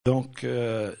Donc,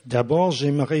 d'abord,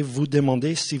 j'aimerais vous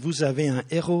demander si vous avez un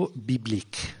héros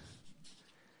biblique.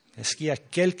 Est-ce qu'il y a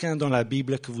quelqu'un dans la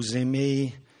Bible que vous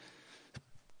aimez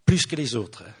plus que les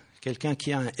autres? Quelqu'un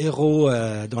qui a un héros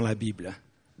dans la Bible?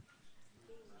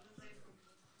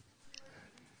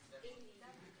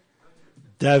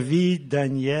 David,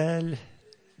 Daniel,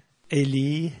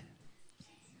 Élie,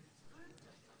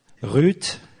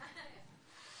 Ruth.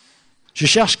 Je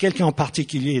cherche quelqu'un en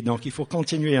particulier, donc il faut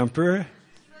continuer un peu.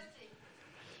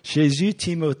 Jésus,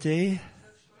 Timothée,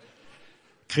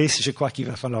 Chris, je crois qu'il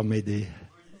va falloir m'aider.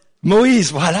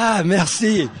 Moïse, voilà,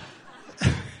 merci.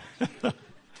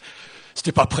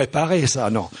 C'était pas préparé,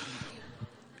 ça, non.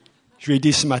 Je lui ai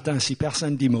dit ce matin, si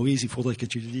personne dit Moïse, il faudrait que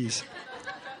tu le dises.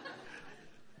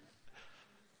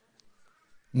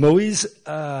 Moïse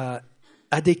a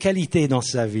des qualités dans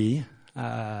sa vie.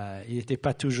 Il n'était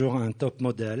pas toujours un top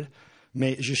modèle,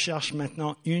 mais je cherche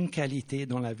maintenant une qualité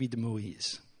dans la vie de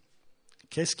Moïse.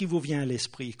 Qu'est-ce qui vous vient à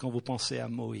l'esprit quand vous pensez à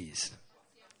Moïse?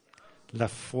 La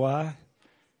foi,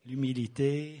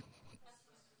 l'humilité,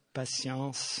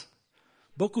 patience,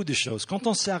 beaucoup de choses. Quand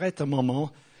on s'arrête un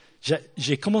moment,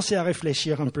 j'ai commencé à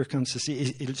réfléchir un peu comme ceci,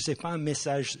 et ce n'est pas un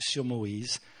message sur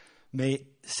Moïse, mais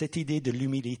cette idée de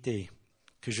l'humilité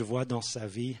que je vois dans sa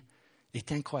vie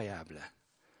est incroyable.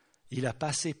 Il a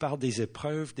passé par des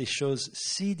épreuves, des choses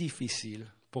si difficiles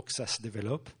pour que ça se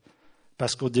développe,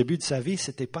 parce qu'au début de sa vie,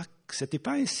 c'était pas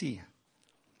ainsi.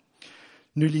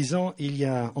 Nous lisons, il y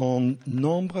a en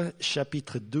Nombre,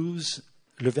 chapitre 12,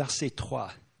 le verset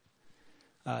 3.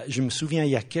 Je me souviens,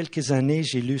 il y a quelques années,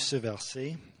 j'ai lu ce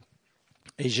verset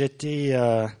et j'étais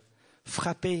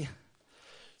frappé.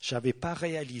 Je n'avais pas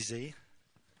réalisé.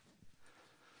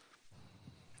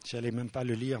 Je n'allais même pas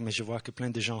le lire, mais je vois que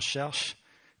plein de gens cherchent.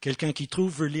 Quelqu'un qui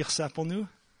trouve veut lire ça pour nous?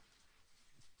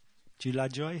 Tu l'as,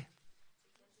 Joy?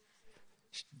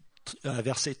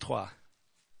 Verset 3.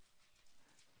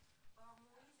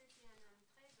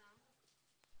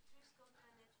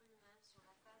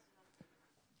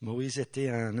 Moïse était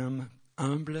un homme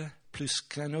humble, plus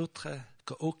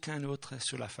qu'aucun autre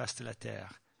sur la face de la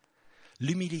terre.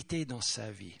 L'humilité dans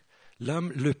sa vie.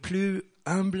 L'homme le plus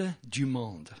humble du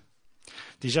monde.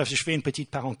 Déjà, je fais une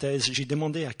petite parenthèse. J'ai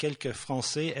demandé à quelques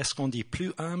Français, est-ce qu'on dit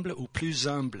plus humble ou plus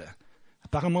humble?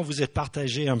 Apparemment, vous êtes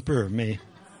partagés un peu, mais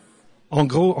en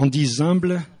gros, on dit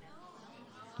humble.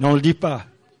 Non, on ne le dit pas.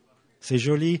 C'est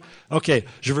joli. OK,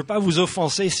 je ne veux pas vous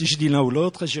offenser si je dis l'un ou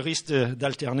l'autre. Je risque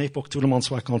d'alterner pour que tout le monde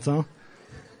soit content.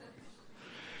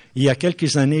 Il y a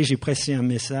quelques années, j'ai pressé un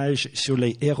message sur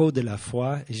les héros de la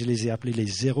foi et je les ai appelés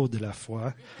les héros de la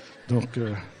foi. Donc,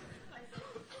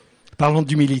 parlons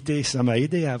d'humilité, ça m'a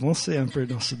aidé à avancer un peu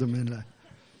dans ce domaine-là.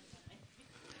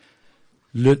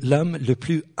 L'homme le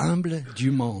plus humble du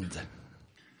monde.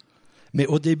 Mais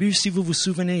au début, si vous vous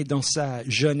souvenez, dans sa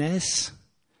jeunesse,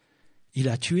 il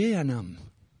a tué un homme.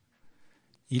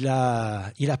 Il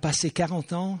a passé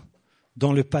 40 ans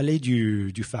dans le palais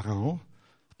du pharaon,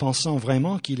 pensant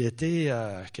vraiment qu'il était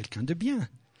quelqu'un de bien.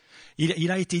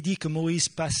 Il a été dit que Moïse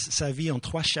passe sa vie en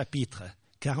 3 chapitres,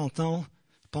 40 ans,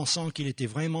 pensant qu'il était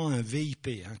vraiment un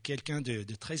VIP, quelqu'un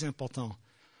de très important.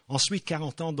 Ensuite,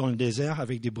 40 ans dans le désert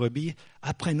avec des brebis,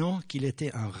 apprenant qu'il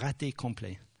était un raté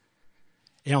complet.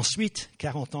 Et ensuite,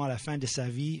 40 ans à la fin de sa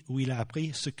vie, où il a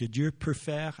appris ce que Dieu peut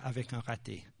faire avec un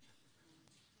raté.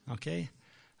 OK?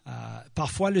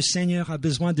 Parfois, le Seigneur a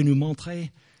besoin de nous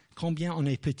montrer combien on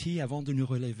est petit avant de nous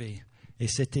relever. Et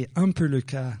c'était un peu le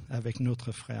cas avec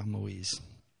notre frère Moïse.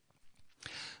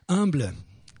 Humble.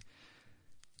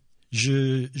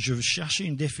 Je cherchais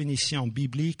une définition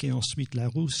biblique et ensuite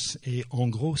Larousse. Et en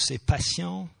gros, c'est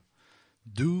patient,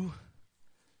 doux,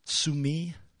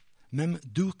 soumis, même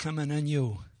doux comme un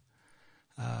agneau.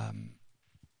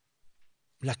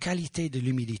 La qualité de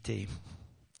l'humilité.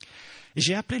 Et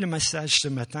j'ai appelé le message ce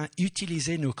matin «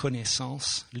 Utiliser nos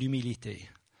connaissances, l'humilité ».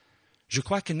 Je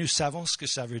crois que nous savons ce que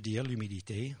ça veut dire,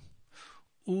 l'humilité,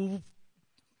 ou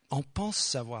on pense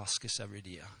savoir ce que ça veut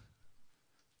dire.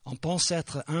 On pense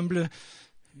être humble,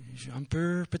 un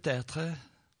peu peut-être,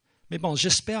 mais bon,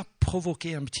 j'espère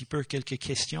provoquer un petit peu quelques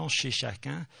questions chez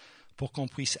chacun pour qu'on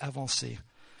puisse avancer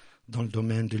dans le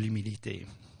domaine de l'humilité.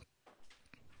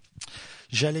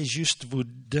 J'allais juste vous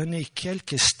donner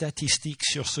quelques statistiques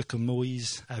sur ce que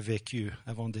Moïse a vécu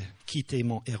avant de quitter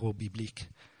mon héros biblique.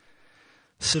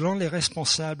 Selon les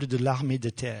responsables de l'armée de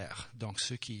terre, donc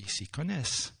ceux qui s'y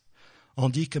connaissent, on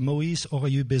dit que Moïse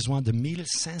aurait eu besoin de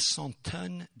 1500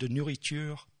 tonnes de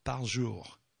nourriture par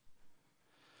jour.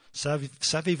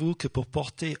 Savez-vous que pour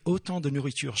porter autant de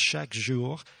nourriture chaque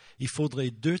jour, il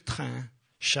faudrait 2 trains,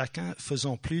 chacun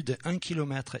faisant plus de 1,5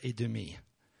 km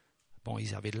Bon,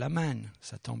 ils avaient de la manne,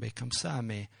 ça tombait comme ça,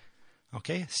 mais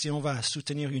si on va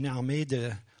soutenir une armée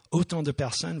de autant de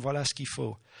personnes, voilà ce qu'il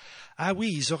faut. Ah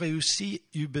oui, ils auraient aussi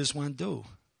eu besoin d'eau.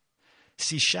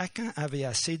 Si chacun avait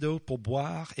assez d'eau pour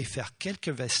boire et faire quelques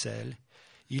vaisselles,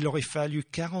 il aurait fallu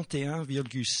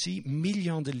 41,6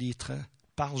 millions de litres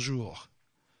par jour.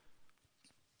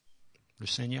 Le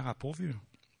Seigneur a pourvu.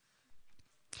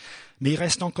 Mais il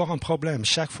reste encore un problème.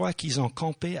 Chaque fois qu'ils ont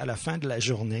campé à la fin de la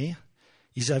journée,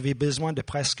 ils avaient besoin de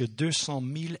presque 200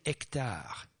 000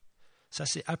 hectares. Ça,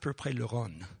 c'est à peu près le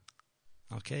Rhône,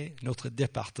 notre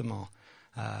département.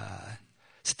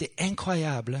 C'était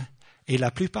incroyable. Et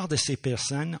la plupart de ces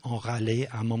personnes ont râlé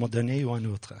à un moment donné ou à un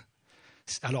autre.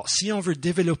 Alors, si on veut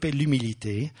développer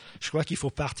l'humilité, je crois qu'il faut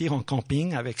partir en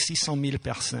camping avec 600 000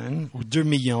 personnes ou 2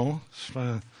 millions.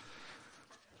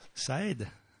 Ça aide.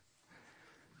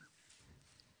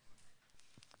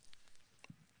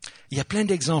 Il y a plein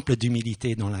d'exemples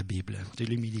d'humilité dans la Bible, de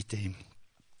l'humilité.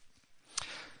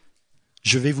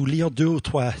 Je vais vous lire 2 ou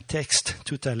 3 textes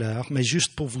tout à l'heure, mais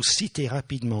juste pour vous citer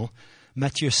rapidement,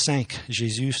 Matthieu 5,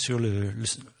 Jésus sur le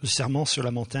sermon sur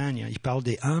la montagne, il parle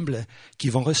des humbles qui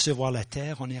vont recevoir la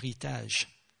terre en héritage.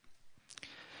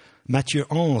 Matthieu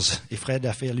 11, et Fred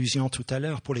a fait allusion tout à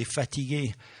l'heure, pour les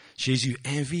fatigués, Jésus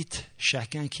invite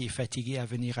chacun qui est fatigué à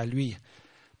venir à lui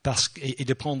et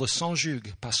de prendre son joug,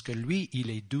 parce que lui, il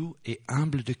est doux et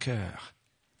humble de cœur.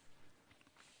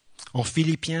 En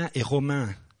Philippiens et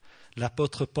Romains,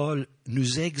 l'apôtre Paul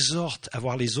nous exhorte à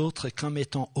voir les autres comme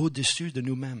étant au-dessus de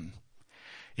nous-mêmes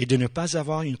et de ne pas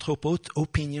avoir une trop haute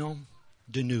opinion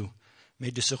de nous,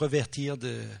 mais de se revêtir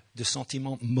de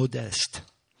sentiments modestes.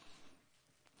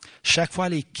 Chaque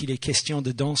fois qu'il est question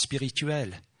de dons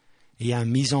spirituels, il y a une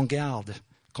mise en garde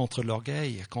contre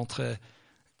l'orgueil, contre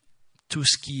tout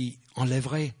ce qui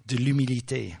enlèverait de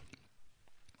l'humilité.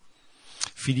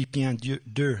 Philippiens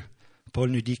 2,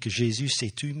 Paul nous dit que Jésus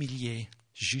s'est humilié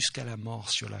jusqu'à la mort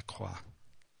sur la croix.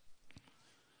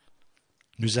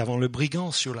 Nous avons le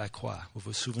brigand sur la croix. Vous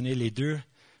vous souvenez les deux?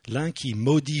 L'un qui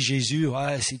maudit Jésus,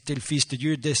 « Si tu es le Fils de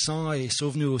Dieu, descends et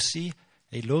sauve-nous aussi. »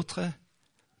 Et l'autre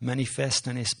manifeste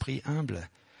un esprit humble.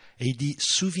 Et il dit, «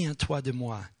 Souviens-toi de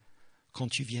moi quand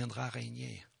tu viendras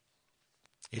régner. »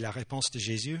 Et la réponse de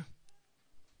Jésus,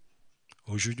 «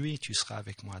 Aujourd'hui, tu seras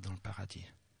avec moi dans le paradis. »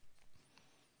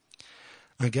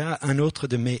 Un autre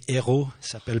de mes héros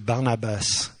s'appelle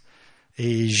Barnabas.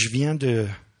 Et je viens de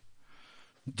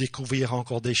découvrir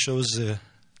encore des choses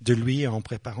de lui en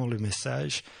préparant le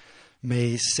message.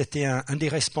 Mais c'était un des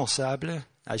responsables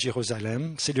à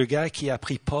Jérusalem. C'est le gars qui a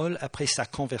pris Paul après sa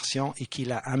conversion et qui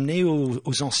l'a amené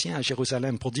aux anciens à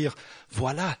Jérusalem pour dire,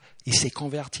 voilà, il s'est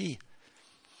converti.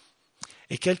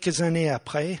 Et quelques années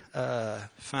après,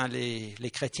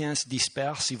 les chrétiens se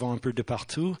dispersent, ils vont un peu de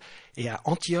partout. Et à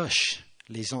Antioche,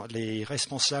 les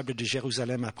responsables de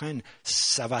Jérusalem apprennent,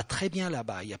 ça va très bien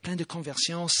là-bas, il y a plein de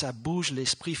conversions, ça bouge,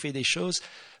 l'esprit fait des choses,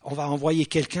 on va envoyer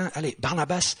quelqu'un, allez,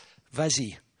 Barnabas,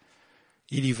 vas-y.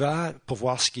 Il y va pour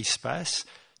voir ce qui se passe,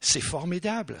 c'est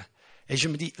formidable. Et je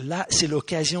me dis, là, c'est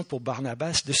l'occasion pour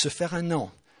Barnabas de se faire un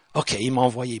nom. Ok, il m'a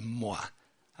envoyé moi.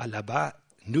 Là-bas,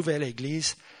 nouvelle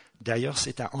église, d'ailleurs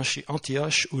c'est à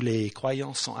Antioche où les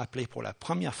croyants sont appelés pour la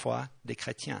première fois des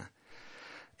chrétiens.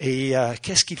 Et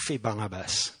qu'est-ce qu'il fait,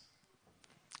 Barnabas?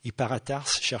 Il part à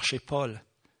Tarse chercher Paul.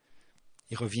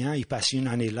 Il revient, il passe une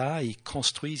année là, ils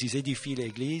construisent, ils édifient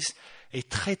l'église. Et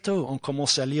très tôt, on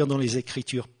commence à lire dans les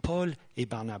Écritures Paul et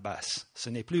Barnabas. Ce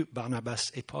n'est plus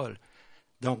Barnabas et Paul.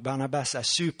 Donc Barnabas a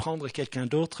su prendre quelqu'un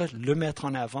d'autre, le mettre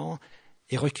en avant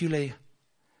et reculer.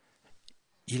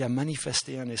 Il a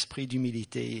manifesté un esprit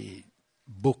d'humilité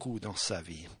beaucoup dans sa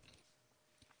vie.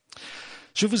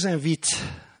 Je vous invite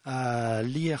à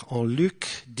lire en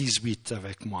Luc 18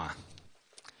 avec moi.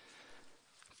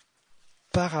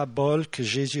 Parabole que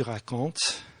Jésus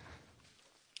raconte.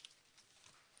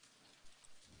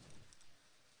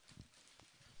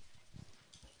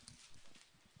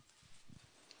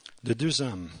 De 2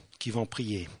 hommes qui vont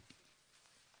prier.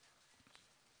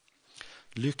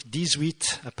 Luc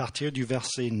 18 à partir du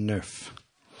verset 9.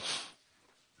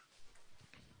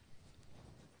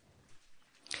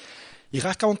 Il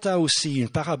raconta aussi une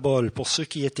parabole pour ceux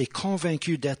qui étaient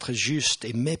convaincus d'être justes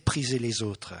et méprisaient les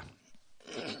autres.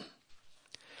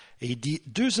 Et il dit,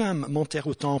 2 hommes montèrent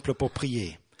au temple pour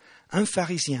prier, un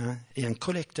pharisien et un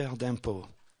collecteur d'impôts.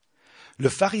 Le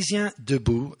pharisien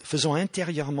debout, faisant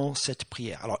intérieurement cette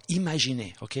prière. Alors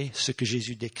imaginez, ce que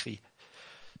Jésus décrit.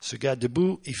 Ce gars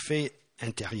debout, il fait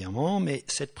intérieurement, mais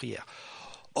cette prière.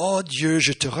 Oh Dieu,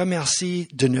 je te remercie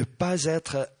de ne pas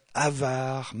être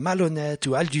avare, malhonnête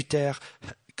ou adultère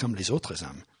comme les autres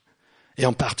hommes. Et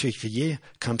en particulier,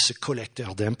 comme ce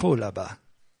collecteur d'impôts là-bas.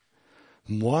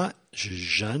 Moi, je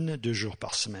jeûne 2 jours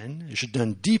par semaine. Je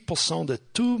donne 10% de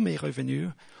tous mes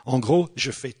revenus. En gros, je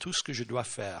fais tout ce que je dois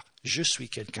faire. Je suis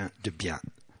quelqu'un de bien.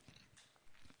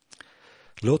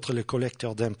 L'autre, le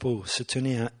collecteur d'impôts, se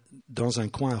tenait dans un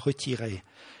coin retiré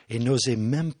et n'osait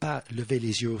même pas lever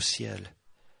les yeux au ciel.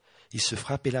 Il se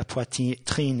frappait la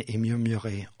poitrine et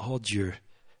murmurait « Oh Dieu,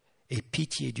 aie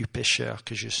pitié du pécheur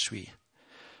que je suis. »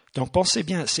 Donc pensez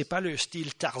bien, ce n'est pas le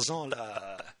style Tarzan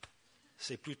là,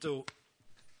 c'est plutôt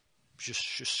 « je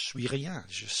suis rien,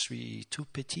 je suis tout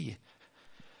petit ».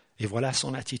 Et voilà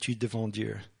son attitude devant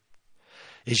Dieu.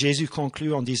 Et Jésus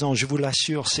conclut en disant « Je vous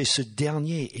l'assure, c'est ce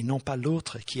dernier et non pas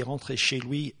l'autre qui est rentré chez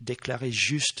lui déclaré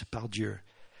juste par Dieu.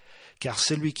 Car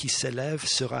celui qui s'élève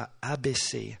sera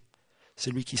abaissé,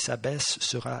 celui qui s'abaisse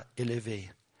sera élevé. »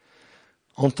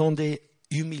 Entendez,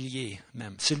 humilié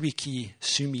même. Celui qui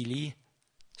s'humilie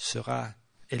sera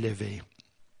élevé.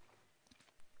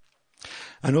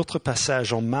 Un autre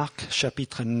passage en Marc,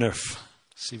 chapitre 9,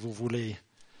 si vous voulez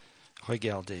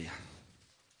regarder.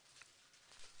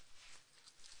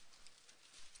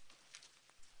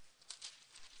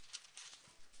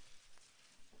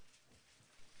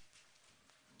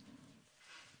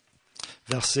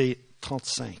 Verset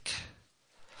 35.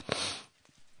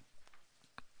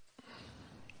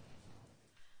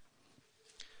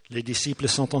 Les disciples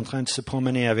sont en train de se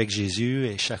promener avec Jésus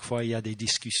et chaque fois il y a des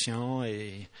discussions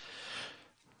et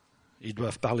ils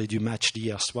doivent parler du match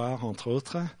d'hier soir, entre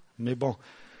autres. Mais bon,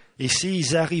 ici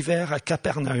ils arrivèrent à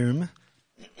Capernaum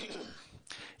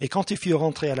et quand ils furent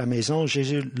rentrés à la maison,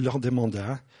 Jésus leur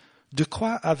demanda « De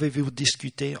quoi avez-vous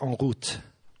discuté en route ?»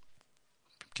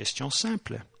 Question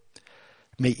simple.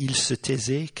 Mais ils se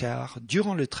taisaient car,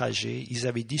 durant le trajet, ils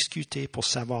avaient discuté pour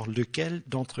savoir lequel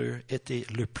d'entre eux était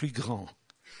le plus grand.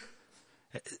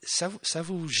 Ça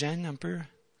vous gêne un peu?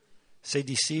 Ces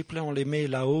disciples, on les met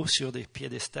là-haut sur des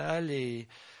piédestals et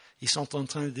ils sont en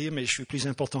train de dire « mais je suis plus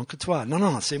important que toi ».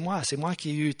 Non, c'est moi qui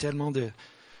ai eu tellement de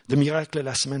miracles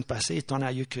la semaine passée, tu n'en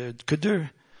as eu que 2.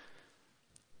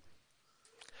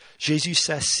 Jésus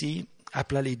s'assit,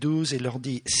 appela les 12 et leur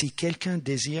dit « Si quelqu'un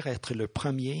désire être le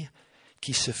premier,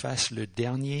 qu'il se fasse le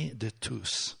dernier de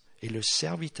tous et le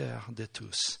serviteur de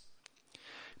tous. »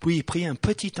 Puis il prit un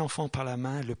petit enfant par la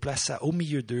main, le plaça au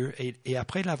milieu d'eux, et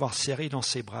après l'avoir serré dans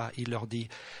ses bras, il leur dit,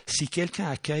 « Si quelqu'un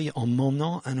accueille en mon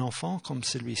nom un enfant comme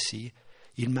celui-ci,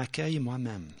 il m'accueille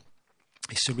moi-même.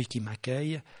 Et celui qui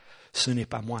m'accueille, ce n'est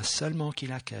pas moi seulement qui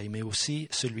l'accueille, mais aussi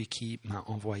celui qui m'a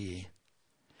envoyé. »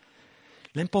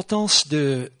 L'importance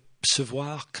de se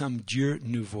voir comme Dieu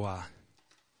nous voit,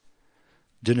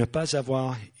 de ne pas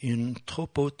avoir une trop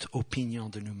haute opinion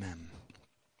de nous-mêmes.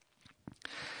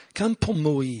 Comme pour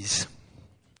Moïse,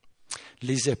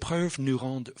 les épreuves nous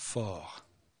rendent forts.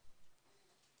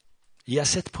 Il y a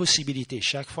cette possibilité,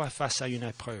 chaque fois face à une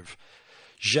épreuve.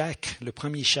 Jacques, le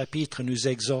premier chapitre, nous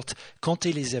exhorte,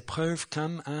 comptez les épreuves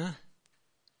comme un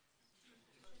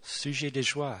sujet de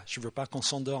joie. Je ne veux pas qu'on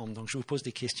s'endorme, donc je vous pose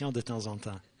des questions de temps en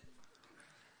temps.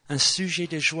 Un sujet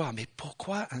de joie. Mais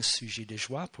pourquoi un sujet de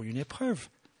joie pour une épreuve?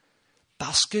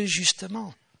 Parce que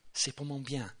justement, c'est pour mon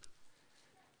bien.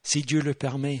 Si Dieu le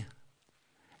permet,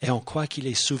 et on croit qu'il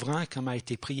est souverain, comme a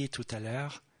été prié tout à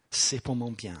l'heure, c'est pour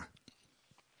mon bien.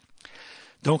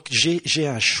 Donc, j'ai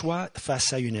un choix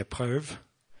face à une épreuve.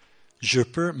 Je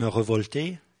peux me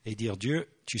révolter et dire, Dieu,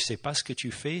 tu ne sais pas ce que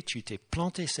tu fais, tu t'es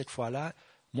planté cette fois-là,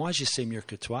 moi je sais mieux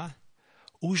que toi.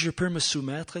 Ou je peux me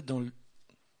soumettre dans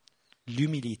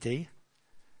l'humilité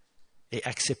et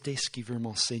accepter ce qu'il veut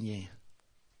m'enseigner.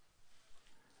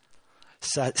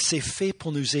 Ça, c'est fait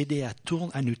pour nous aider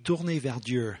à nous tourner vers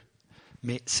Dieu.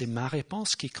 Mais c'est ma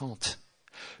réponse qui compte.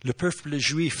 Le peuple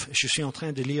juif, je suis en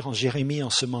train de lire en Jérémie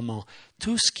en ce moment,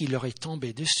 tout ce qui leur est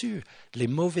tombé dessus, les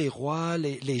mauvais rois,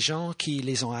 les gens qui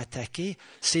les ont attaqués,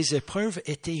 ces épreuves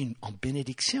étaient en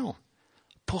bénédiction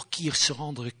pour qu'ils se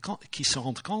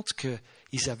rendent compte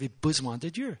qu'ils avaient besoin de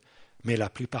Dieu. Mais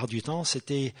la plupart du temps,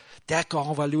 c'était «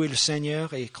 d'accord, on va louer le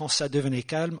Seigneur » et quand ça devenait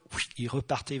calme, ils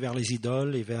repartaient vers les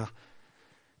idoles et vers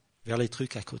les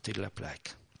trucs à côté de la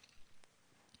plaque.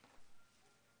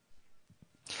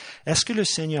 Est-ce que le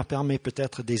Seigneur permet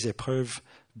peut-être des épreuves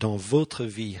dans votre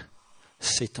vie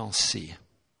ces temps-ci?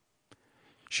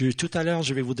 Tout à l'heure,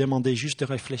 je vais vous demander juste de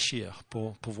réfléchir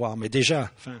pour voir, mais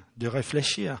déjà, de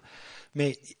réfléchir.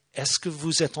 Mais est-ce que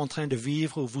vous êtes en train de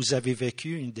vivre ou vous avez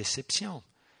vécu une déception?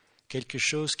 Quelque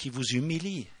chose qui vous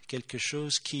humilie, quelque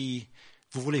chose qui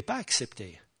vous ne voulez pas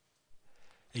accepter?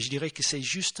 Et je dirais que c'est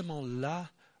justement là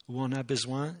où on a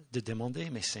besoin de demander,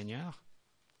 mais Seigneur,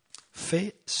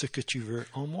 fais ce que tu veux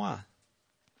en moi.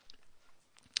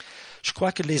 Je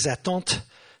crois que les attentes,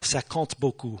 ça compte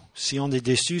beaucoup. Si on est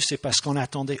déçu, c'est parce qu'on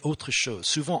attendait autre chose.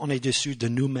 Souvent, on est déçu de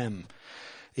nous-mêmes.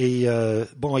 Et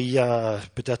il y a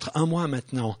peut-être un mois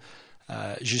maintenant,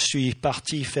 je suis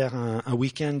parti faire un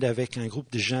week-end avec un groupe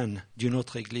de jeunes d'une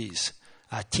autre église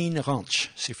à Teen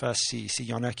Ranch. Je ne sais pas s'il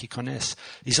y en a qui connaissent.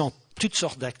 Ils ont toutes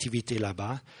sortes d'activités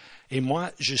là-bas. Et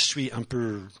moi, je suis un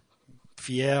peu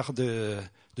fier de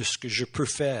ce que je peux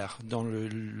faire dans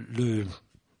le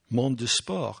monde du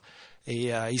sport.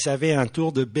 Et ils avaient un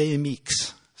tour de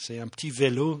BMX. C'est un petit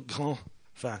vélo grand.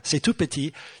 Enfin, c'est tout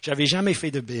petit. J'avais jamais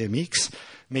fait de BMX,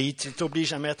 mais ils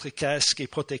t'obligent à mettre casque et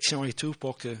protection et tout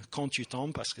pour que quand tu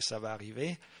tombes, parce que ça va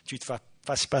arriver, tu te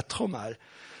fasses pas trop mal.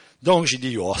 Donc j'ai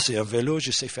dit, c'est un vélo,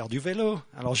 je sais faire du vélo.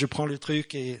 Alors je prends le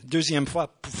truc et deuxième fois,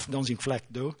 pouf, dans une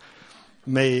flaque d'eau.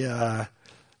 Mais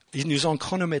ils nous ont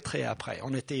chronométré après.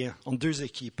 On était en 2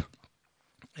 équipes.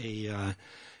 Et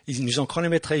ils nous ont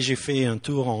chronométré. J'ai fait un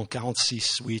tour en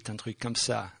 46-8, un truc comme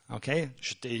ça. Okay?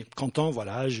 J'étais content,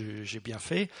 voilà, j'ai bien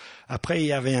fait. Après, il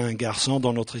y avait un garçon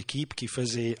dans notre équipe qui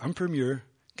faisait un peu mieux,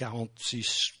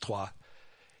 46-3.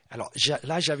 Alors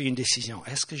là, j'avais une décision.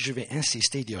 Est-ce que je vais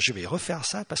insister, dire je vais refaire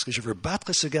ça parce que je veux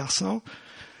battre ce garçon?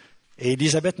 Et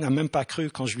Elisabeth n'a même pas cru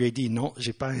quand je lui ai dit non,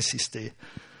 j'ai pas insisté.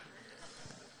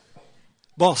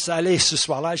 Bon, ça allait ce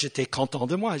soir-là, j'étais content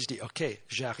de moi. Je dis, OK,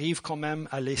 j'arrive quand même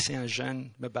à laisser un jeune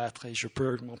me battre et je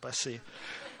peux m'en passer.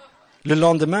 Le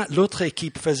lendemain, l'autre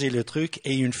équipe faisait le truc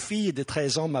et une fille de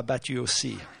 13 ans m'a battu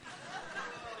aussi.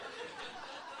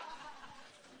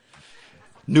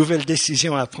 Nouvelle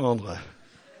décision à prendre.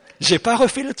 J'ai pas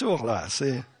refait le tour, là.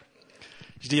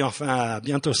 Je dis, enfin, à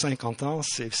bientôt 50 ans,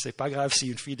 c'est pas grave si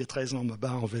une fille de 13 ans me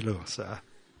bat en vélo, ça.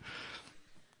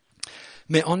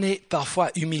 Mais on est parfois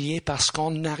humilié parce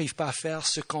qu'on n'arrive pas à faire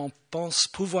ce qu'on pense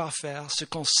pouvoir faire, ce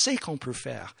qu'on sait qu'on peut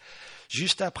faire.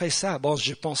 Juste après ça,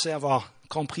 je pensais avoir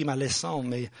compris ma leçon,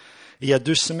 mais il y a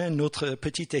 2 semaines, notre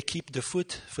petite équipe de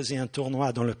foot faisait un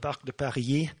tournoi dans le parc de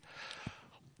Paris.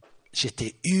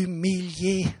 J'étais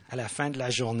humilié à la fin de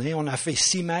la journée. On a fait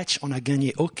 6 matchs, on n'a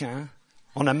gagné aucun.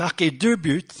 On a marqué 2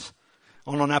 buts,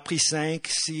 on en a pris 5,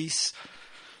 6.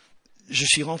 Je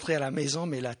suis rentré à la maison,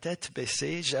 mais la tête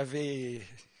baissée, j'avais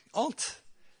honte.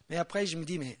 Mais après, je me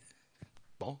dis, mais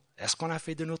bon, est-ce qu'on a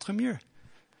fait de notre mieux?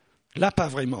 Là, pas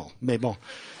vraiment, mais bon.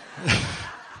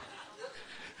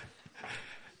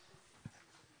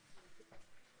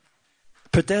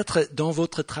 Peut-être dans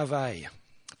votre travail,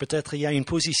 peut-être il y a une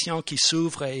position qui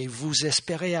s'ouvre et vous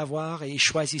espérez avoir et ils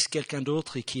choisissent quelqu'un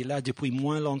d'autre et qui est là depuis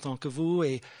moins longtemps que vous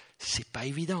et c'est pas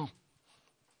évident.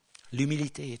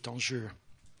 L'humilité est en jeu.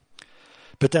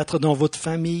 Peut-être dans votre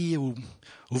famille ou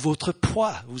votre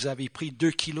poids, vous avez pris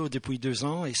 2 kilos depuis 2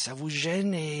 ans et ça vous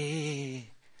gêne et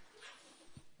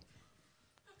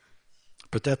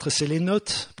peut-être c'est les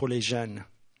notes pour les jeunes.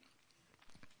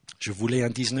 Je voulais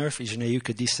un 19 et je n'ai eu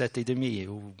que 17,5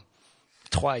 ou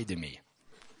 3,5.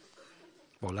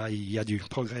 Bon là, il y a du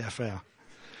progrès à faire.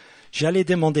 J'allais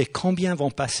demander combien vont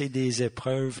passer des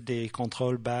épreuves, des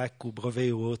contrôles bac ou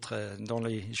brevets ou autres dans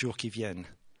les jours qui viennent.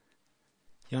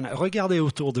 Regardez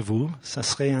autour de vous, ça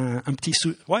serait un petit...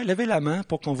 Ouais, levez la main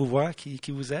pour qu'on vous voit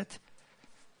qui vous êtes.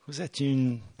 Vous êtes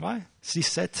 6,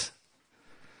 7.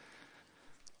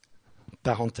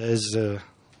 Parenthèse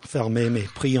fermée, mais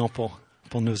prions pour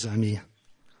nos amis.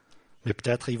 Mais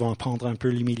peut-être ils vont apprendre un peu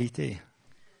l'humilité.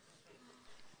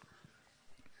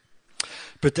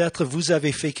 Peut-être vous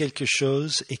avez fait quelque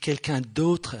chose et quelqu'un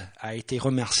d'autre a été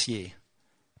remercié.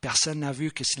 Personne n'a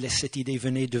vu que cette idée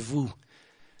venait de vous.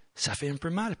 Ça fait un peu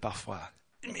mal parfois.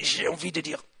 Mais j'ai envie de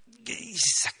dire,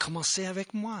 ça commençait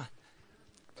avec moi.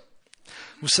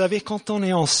 Vous savez, quand on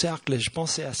est en cercle, je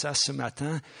pensais à ça ce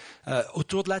matin,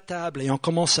 autour de la table, et on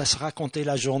commence à se raconter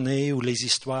la journée ou les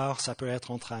histoires, ça peut être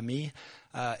entre amis,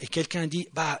 et quelqu'un dit,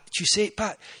 tu sais,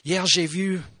 hier j'ai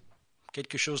vu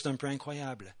quelque chose d'un peu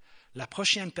incroyable. La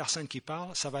prochaine personne qui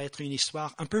parle, ça va être une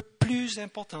histoire un peu plus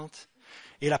importante.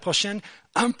 Et la prochaine,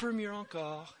 un peu mieux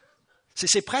encore.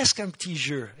 C'est presque un petit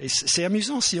jeu. Et c'est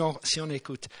amusant si on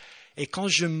écoute. Et quand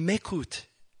je m'écoute,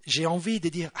 j'ai envie de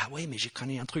dire, ah oui, mais je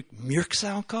connais un truc mieux que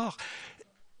ça encore.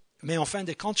 Mais en fin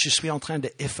de compte, je suis en train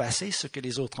d'effacer ce que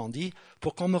les autres ont dit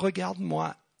pour qu'on me regarde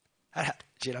moi. Ah,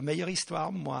 j'ai la meilleure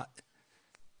histoire, moi.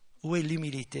 Où est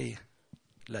l'humilité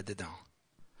là-dedans?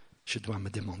 Je dois me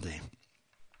demander.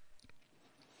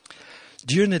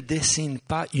 Dieu ne dessine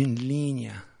pas une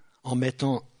ligne en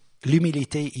mettant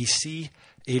l'humilité ici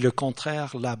et le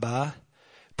contraire là-bas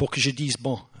pour que je dise,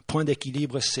 bon, point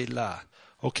d'équilibre, c'est là.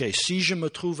 OK, si je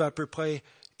me trouve à peu près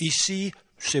ici,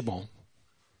 c'est bon.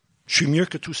 Je suis mieux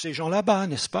que tous ces gens là-bas,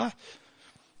 n'est-ce pas?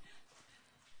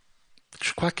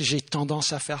 Je crois que j'ai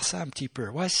tendance à faire ça un petit peu.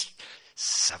 Ouais,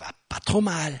 ça va pas trop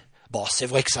mal. Bon, c'est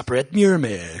vrai que ça peut être mieux,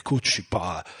 mais écoute, je suis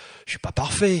pas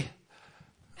parfait.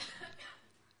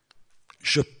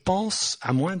 Je pense,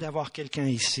 à moins d'avoir quelqu'un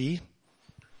ici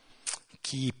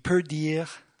qui peut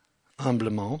dire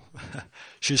humblement,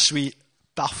 je suis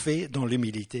parfait dans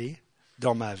l'humilité,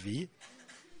 dans ma vie.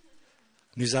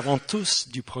 Nous avons tous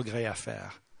du progrès à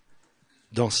faire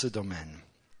dans ce domaine.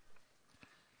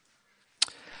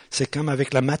 C'est comme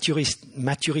avec la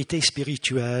maturité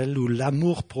spirituelle ou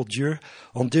l'amour pour Dieu,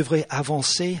 on devrait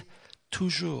avancer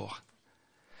toujours.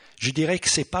 Je dirais que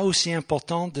ce n'est pas aussi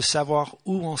important de savoir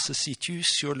où on se situe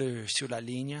sur la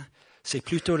ligne, c'est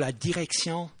plutôt la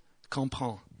direction qu'on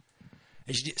prend.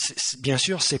 Et bien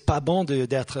sûr, ce n'est pas bon de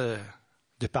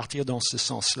partir dans ce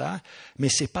sens-là, mais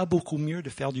ce n'est pas beaucoup mieux de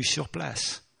faire du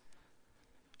surplace.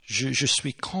 Je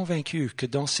suis convaincu que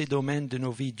dans ces domaines de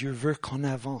nos vies, Dieu veut qu'on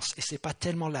avance. Et ce n'est pas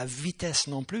tellement la vitesse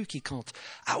non plus qui compte.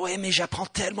 Ah ouais, mais j'apprends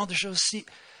tellement de choses aussi.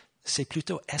 C'est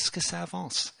plutôt, est-ce que ça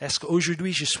avance? Est-ce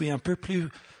qu'aujourd'hui, je suis un peu plus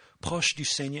proche du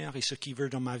Seigneur et ce qu'il veut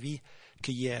dans ma vie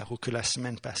qu'hier ou que la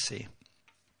semaine passée?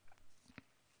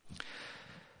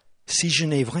 Si je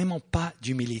n'ai vraiment pas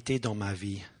d'humilité dans ma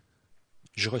vie,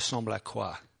 je ressemble à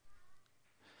quoi?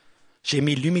 J'ai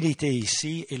mis l'humilité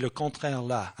ici et le contraire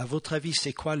là. À votre avis,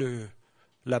 c'est quoi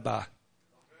là-bas?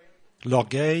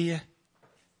 L'orgueil.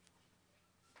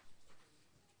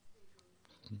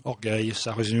 Orgueil,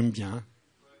 ça résume bien.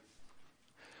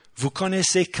 Vous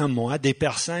connaissez comme moi des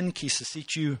personnes qui se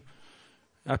situent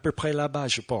à peu près là-bas,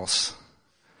 je pense.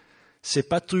 C'est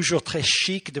pas toujours très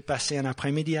chic de passer un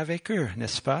après-midi avec eux,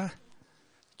 n'est-ce pas?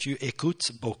 Tu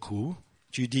écoutes beaucoup,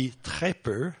 tu dis très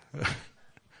peu.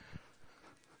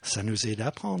 Ça nous aide à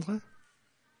apprendre.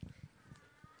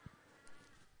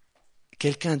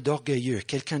 Quelqu'un d'orgueilleux,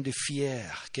 quelqu'un de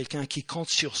fier, quelqu'un qui compte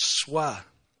sur soi,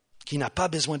 qui n'a pas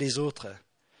besoin des autres.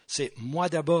 C'est moi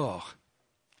d'abord.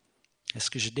 Est-ce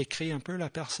que je décris un peu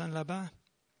la personne là-bas?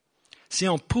 Si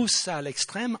on pousse ça à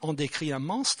l'extrême, on décrit un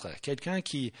monstre, quelqu'un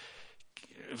qui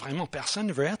vraiment personne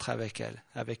ne veut être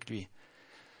avec lui.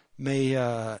 Mais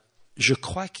je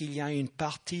crois qu'il y a une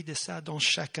partie de ça dans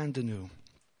chacun de nous.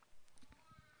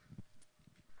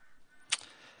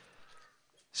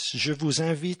 Je vous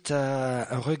invite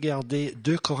à regarder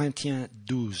 2 Corinthiens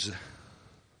 12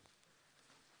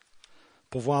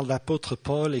 pour voir l'apôtre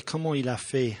Paul et comment il a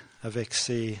fait avec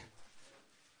ses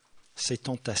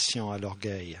tentations à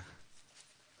l'orgueil.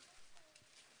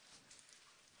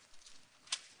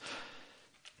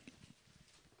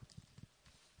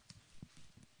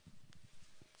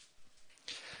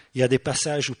 Il y a des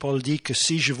passages où Paul dit que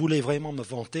si je voulais vraiment me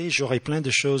vanter, j'aurais plein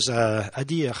de choses à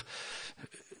dire.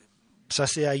 Ça,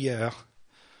 c'est ailleurs.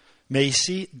 Mais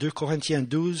ici, 2 Corinthiens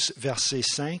 12, verset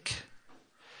 5,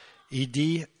 il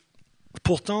dit,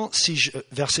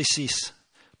 verset 6,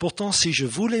 « Pourtant, si je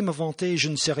voulais me vanter, je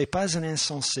ne serais pas un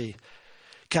insensé,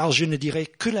 car je ne dirais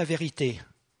que la vérité. »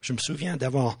 Je me souviens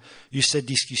d'avoir eu cette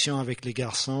discussion avec les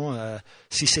garçons.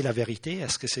 Si c'est la vérité,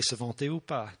 est-ce que c'est se vanter ou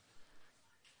pas?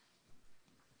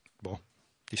 Bon,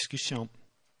 discussion.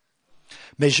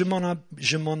 Mais je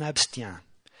m'en abstiens.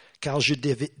 Car je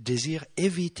désire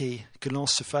éviter que l'on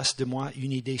se fasse de moi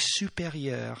une idée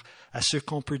supérieure à ce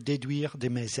qu'on peut déduire de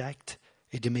mes actes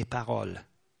et de mes paroles.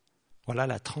 Voilà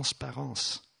la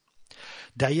transparence.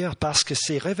 D'ailleurs, parce que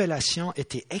ces révélations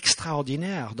étaient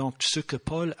extraordinaires, donc ce que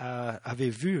Paul avait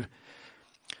vu,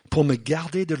 pour me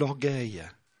garder de l'orgueil,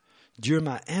 Dieu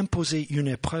m'a imposé une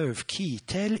épreuve qui,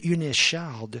 telle une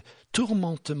écharde,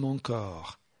 tourmente mon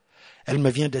corps. Elle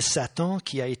me vient de Satan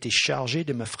qui a été chargé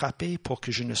de me frapper pour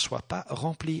que je ne sois pas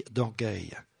rempli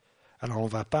d'orgueil. Alors on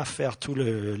ne va pas faire toute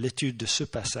l'étude de ce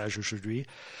passage aujourd'hui,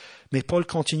 mais Paul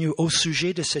continue au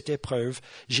sujet de cette épreuve.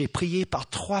 J'ai prié par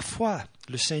 3 fois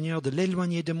le Seigneur de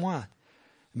l'éloigner de moi,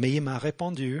 mais il m'a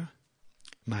répondu,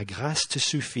 ma grâce te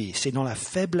suffit, c'est dans la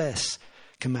faiblesse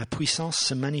que ma puissance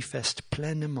se manifeste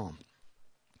pleinement.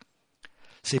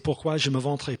 C'est pourquoi je me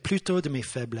vanterai plutôt de mes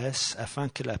faiblesses, afin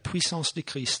que la puissance de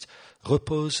Christ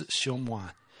repose sur moi.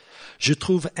 Je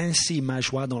trouve ainsi ma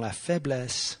joie dans la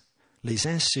faiblesse, les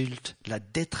insultes, la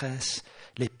détresse,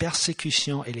 les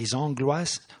persécutions et les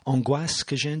angoisses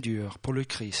que j'endure pour le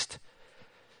Christ.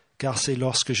 Car c'est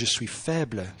lorsque je suis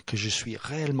faible que je suis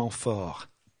réellement fort.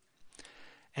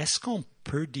 Est-ce qu'on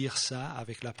peut dire ça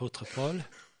avec l'apôtre Paul?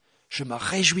 Je me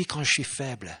réjouis quand je suis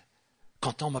faible.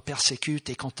 Quand on me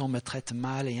persécute et quand on me traite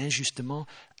mal et injustement,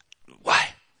 ouais,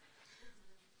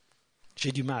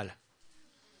 j'ai du mal.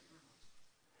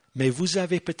 Mais vous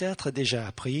avez peut-être déjà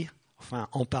appris, enfin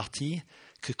en partie,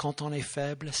 que quand on est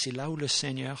faible, c'est là où le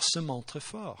Seigneur se montre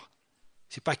fort.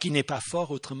 C'est pas qu'il n'est pas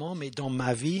fort autrement, mais dans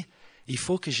ma vie, il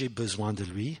faut que j'ai besoin de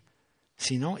lui.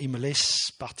 Sinon, il me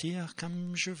laisse partir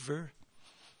comme je veux.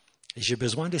 Et j'ai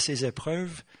besoin de ces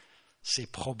épreuves, ces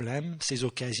problèmes, ces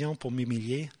occasions pour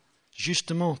m'humilier,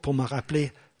 justement pour me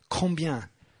rappeler combien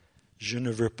je ne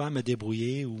veux pas me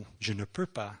débrouiller ou je ne peux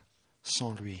pas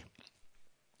sans lui.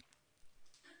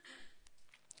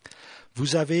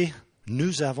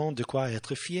 Nous avons de quoi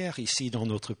être fiers ici dans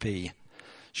notre pays.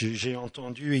 J'ai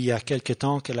entendu il y a quelque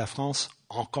temps que la France,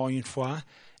 encore une fois,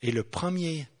 est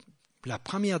la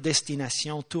première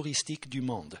destination touristique du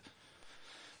monde.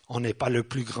 On n'est pas le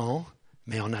plus grand,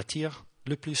 mais on attire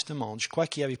le plus de monde. Je crois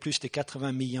qu'il y avait plus de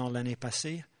 80 millions l'année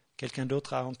passée. Quelqu'un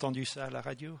d'autre a entendu ça à la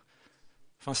radio?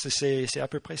 Enfin, c'est à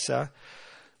peu près ça.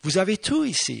 Vous avez tout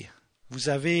ici. Vous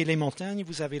avez les montagnes,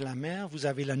 vous avez la mer, vous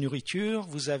avez la nourriture,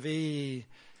 vous avez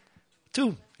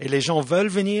tout. Et les gens veulent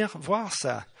venir voir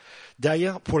ça.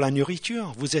 D'ailleurs, pour la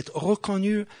nourriture, vous êtes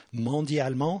reconnus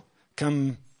mondialement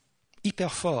comme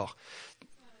hyper fort.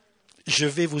 Je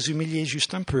vais vous humilier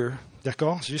juste un peu,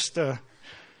 d'accord?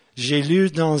 J'ai lu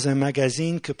dans un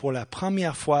magazine que pour la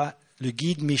première fois, le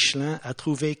guide Michelin a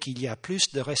trouvé qu'il y a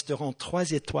plus de restaurants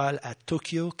 3 étoiles à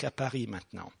Tokyo qu'à Paris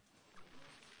maintenant.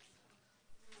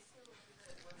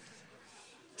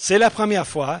 C'est la première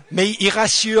fois, mais il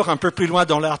rassure un peu plus loin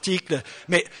dans l'article,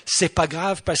 mais c'est pas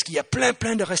grave parce qu'il y a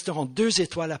plein de restaurants 2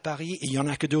 étoiles à Paris et il y en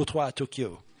a que 2 ou 3 à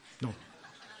Tokyo. Non.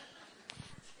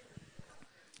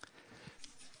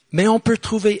 Mais on peut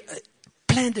trouver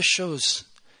plein de choses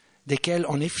desquelles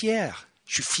on est fier.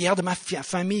 Je suis fier de ma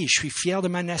famille, je suis fier de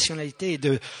ma nationalité,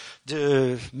 de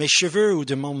mes cheveux ou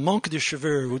de mon manque de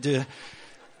cheveux.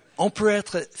 On peut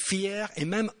être fier et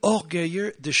même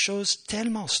orgueilleux de choses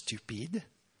tellement stupides.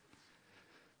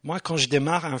 Moi, quand je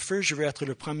démarre un feu, je veux être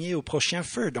le premier au prochain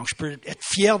feu. Donc, je peux être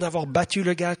fier d'avoir battu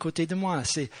le gars à côté de moi.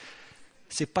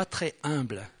 C'est pas très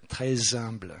humble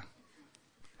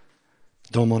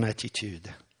dans mon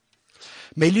attitude.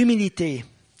 Mais l'humilité,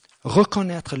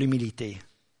 reconnaître l'humilité,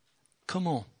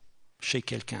 comment chez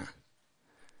quelqu'un?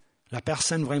 La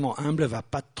personne vraiment humble ne va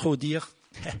pas trop dire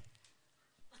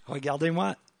 «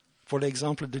 Regardez-moi pour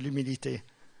l'exemple de l'humilité ».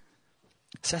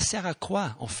 Ça sert à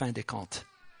quoi en fin de compte?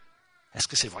 Est-ce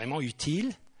que c'est vraiment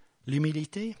utile,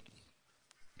 l'humilité?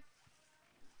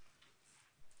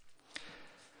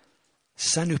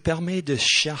 Ça nous permet de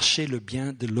chercher le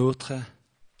bien de l'autre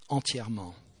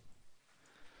entièrement,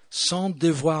 sans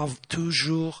devoir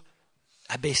toujours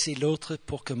abaisser l'autre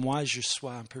pour que moi je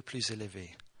sois un peu plus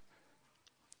élevé.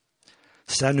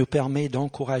 Ça nous permet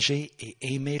d'encourager et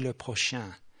aimer le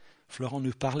prochain. Florent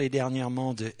nous parlait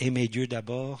dernièrement de aimer Dieu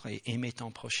d'abord et aimer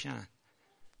ton prochain.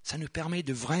 Ça nous permet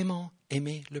de vraiment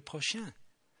aimer le prochain,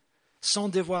 sans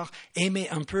devoir aimer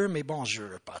un peu, mais bon, je ne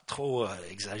veux pas trop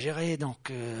exagérer, donc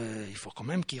il faut quand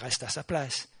même qu'il reste à sa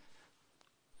place.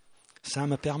 Ça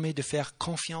me permet de faire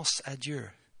confiance à Dieu,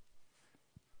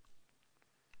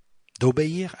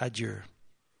 d'obéir à Dieu,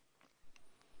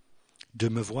 de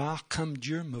me voir comme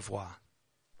Dieu me voit,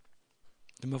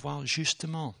 de me voir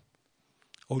justement,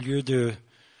 au lieu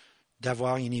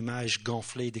d'avoir une image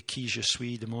gonflée de qui je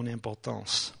suis, de mon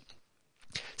importance.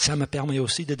 Ça me permet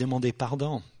aussi de demander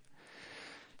pardon.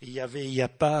 Il y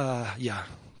a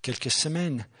quelques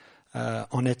semaines,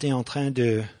 on était en train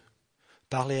de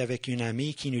parler avec une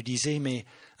amie qui nous disait, mais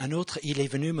un autre, il est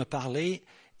venu me parler,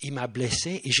 il m'a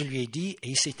blessé et je lui ai dit, et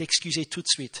il s'est excusé tout de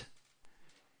suite.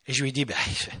 Et je lui ai dit,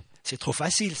 c'est trop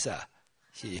facile ça.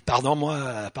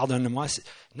 Pardonne-moi.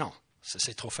 Non,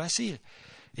 c'est trop facile.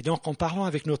 Et donc, en parlant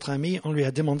avec notre ami, on lui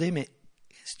a demandé, mais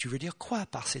tu veux dire quoi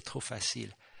par c'est trop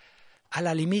facile? À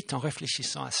la limite, en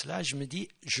réfléchissant à cela, je me dis,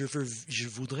 je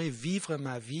voudrais vivre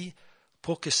ma vie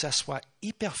pour que ça soit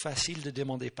hyper facile de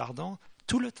demander pardon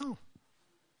tout le temps.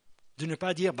 De ne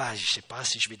pas dire, je ne sais pas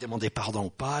si je vais demander pardon ou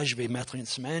pas, je vais mettre une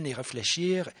semaine et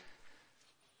réfléchir.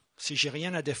 Si j'ai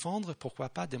rien à défendre, pourquoi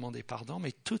pas demander pardon,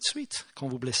 mais tout de suite quand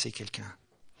vous blessez quelqu'un.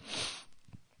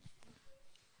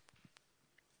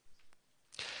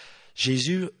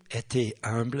 Jésus était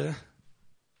humble,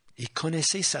 il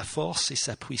connaissait sa force et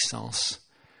sa puissance.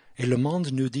 Et le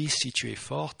monde nous dit, si tu es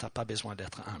fort, tu n'as pas besoin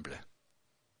d'être humble.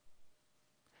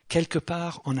 Quelque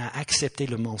part, on a accepté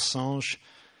le mensonge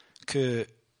que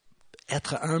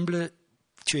être humble,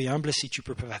 tu es humble si tu ne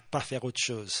peux pas faire autre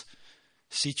chose.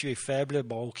 Si tu es faible,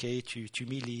 ok, tu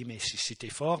t'humilies, mais si tu es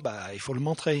fort, il faut le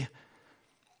montrer.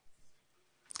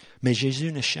 Mais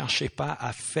Jésus ne cherchait pas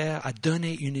à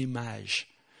donner une image.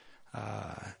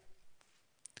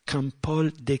 Comme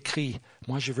Paul décrit,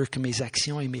 moi je veux que mes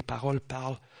actions et mes paroles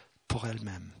parlent pour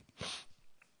elles-mêmes.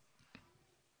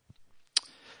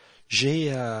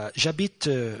 J'habite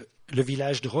le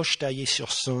village de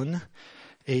Rochetaillé-sur-Saône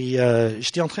et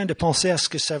j'étais en train de penser à ce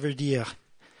que ça veut dire.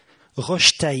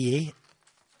 Rochetaillé,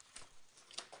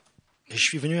 je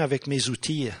suis venu avec mes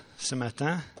outils ce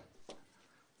matin.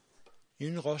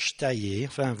 Une roche taillée.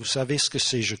 Enfin, vous savez ce que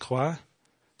c'est, je crois.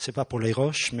 C'est pas pour les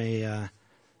roches, mais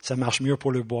ça marche mieux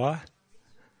pour le bois.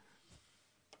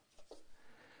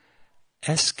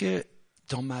 Est-ce que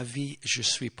dans ma vie, je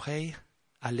suis prêt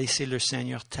à laisser le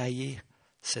Seigneur tailler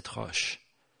cette roche?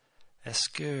 Est-ce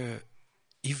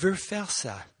qu'il veut faire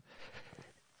ça?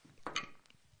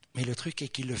 Mais le truc est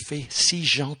qu'il le fait si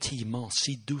gentiment,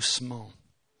 si doucement.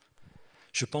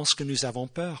 Je pense que nous avons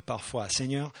peur parfois.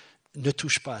 Seigneur, ne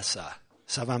touche pas à ça.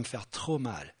 Ça va me faire trop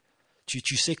mal.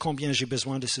 Tu sais combien j'ai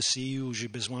besoin de ceci, ou j'ai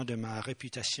besoin de ma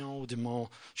réputation, ou de mon...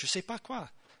 je ne sais pas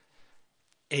quoi.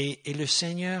 Et le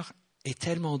Seigneur est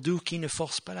tellement doux qu'il ne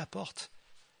force pas la porte.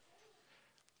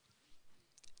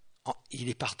 Il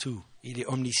est partout. Il est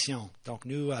omniscient. Donc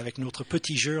nous, avec notre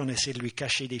petit jeu, on essaie de lui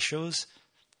cacher des choses.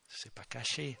 Ce n'est pas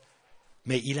caché.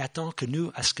 Mais il attend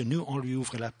à ce que nous, on lui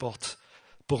ouvre la porte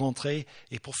pour entrer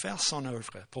et pour faire son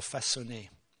œuvre, pour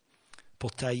façonner,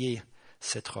 pour tailler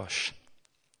cette roche.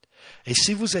 Et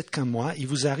si vous êtes comme moi, il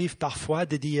vous arrive parfois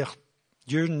de dire,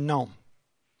 Dieu, non,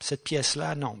 cette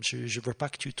pièce-là, non, je ne veux pas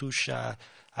que tu touches à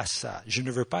ça. Je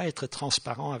ne veux pas être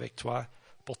transparent avec toi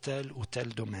pour tel ou tel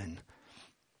domaine.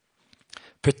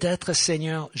 Peut-être,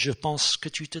 Seigneur, je pense que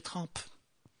tu te trompes.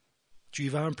 Tu y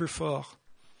vas un peu fort.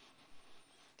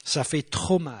 Ça fait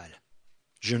trop mal.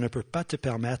 Je ne peux pas te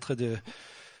permettre de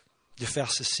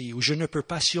faire ceci. Ou je ne peux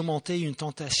pas surmonter une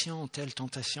tentation, telle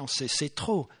tentation. C'est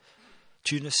trop.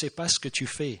 Tu ne sais pas ce que tu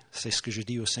fais. C'est ce que je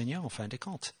dis au Seigneur en fin de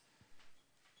compte.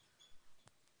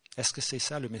 Est-ce que c'est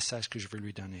ça le message que je veux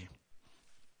lui donner?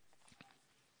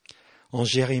 En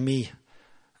Jérémie,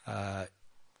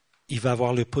 il va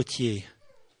voir le potier.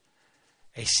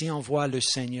 Et si on voit le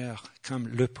Seigneur comme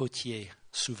le potier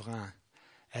souverain,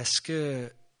 est-ce que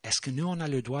nous, on a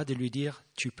le droit de lui dire,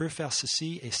 tu peux faire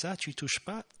ceci et ça, tu ne touches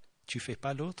pas, tu ne fais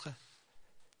pas l'autre?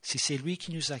 Si c'est lui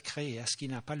qui nous a créés, est-ce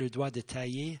qu'il n'a pas le droit de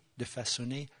tailler, de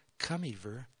façonner comme il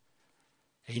veut?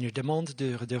 Et il nous demande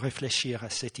de réfléchir à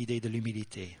cette idée de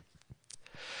l'humilité.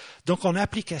 Donc, en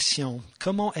application,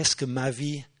 comment est-ce que ma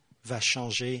vie va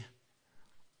changer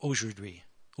aujourd'hui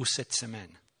ou cette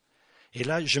semaine? Et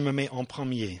là, je me mets en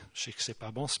premier. Je sais que ce n'est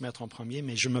pas bon de se mettre en premier,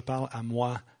 mais je me parle à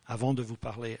moi avant de vous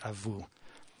parler à vous.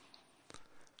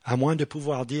 À moins de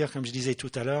pouvoir dire, comme je disais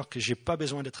tout à l'heure, que je n'ai pas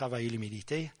besoin de travailler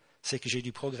l'humilité, c'est que j'ai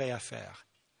du progrès à faire.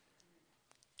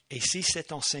 Et si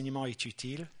cet enseignement est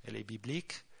utile, elle est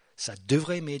biblique, ça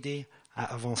devrait m'aider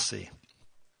à avancer.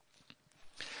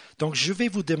 Donc, je vais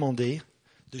vous demander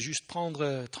de juste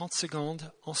prendre 30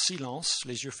 secondes en silence,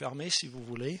 les yeux fermés si vous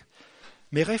voulez,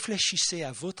 mais réfléchissez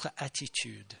à votre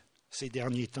attitude ces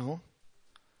derniers temps,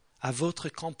 à votre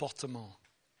comportement,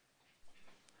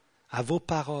 à vos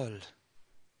paroles,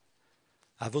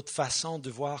 à votre façon de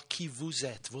voir qui vous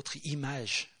êtes, votre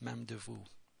image même de vous.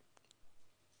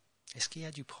 Est-ce qu'il y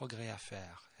a du progrès à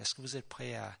faire? Est-ce que vous êtes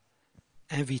prêt à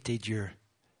inviter Dieu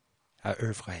à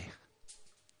œuvrer?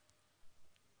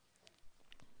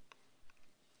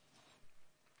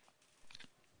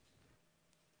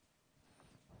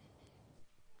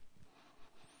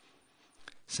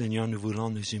 Seigneur, nous voulons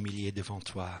nous humilier devant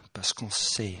toi parce qu'on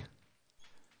sait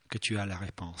que tu as la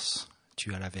réponse,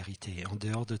 tu as la vérité. En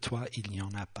dehors de toi, il n'y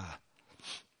en a pas.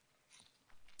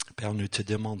 Père, nous te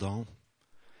demandons,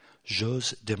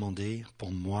 j'ose demander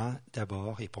pour moi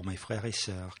d'abord et pour mes frères et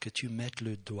sœurs que tu mettes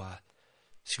le doigt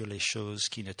sur les choses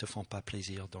qui ne te font pas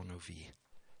plaisir dans nos vies.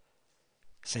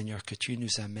 Seigneur, que tu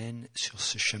nous amènes sur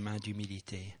ce chemin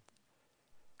d'humilité,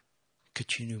 que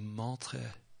tu nous montres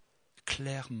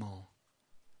clairement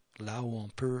là où on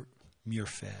peut mieux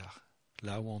faire,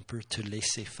 là où on peut te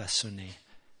laisser façonner,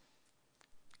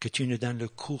 que tu nous donnes le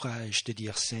courage de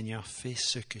dire, Seigneur, fais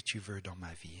ce que tu veux dans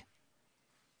ma vie.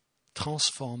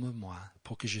 Transforme-moi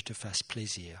pour que je te fasse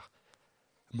plaisir.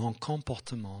 Mon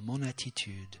comportement, mon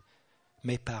attitude,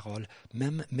 mes paroles,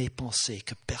 même mes pensées,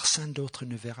 que personne d'autre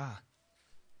ne verra.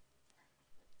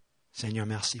 Seigneur,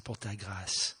 merci pour ta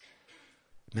grâce.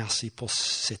 Merci pour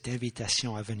cette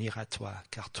invitation à venir à toi,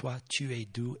 car toi, tu es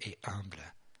doux et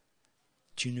humble.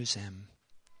 Tu nous aimes.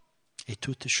 Et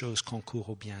toutes choses concourent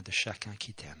au bien de chacun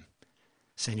qui t'aime.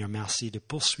 Seigneur, merci de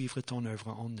poursuivre ton œuvre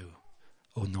en nous.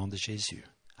 Au nom de Jésus.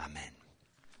 Amen.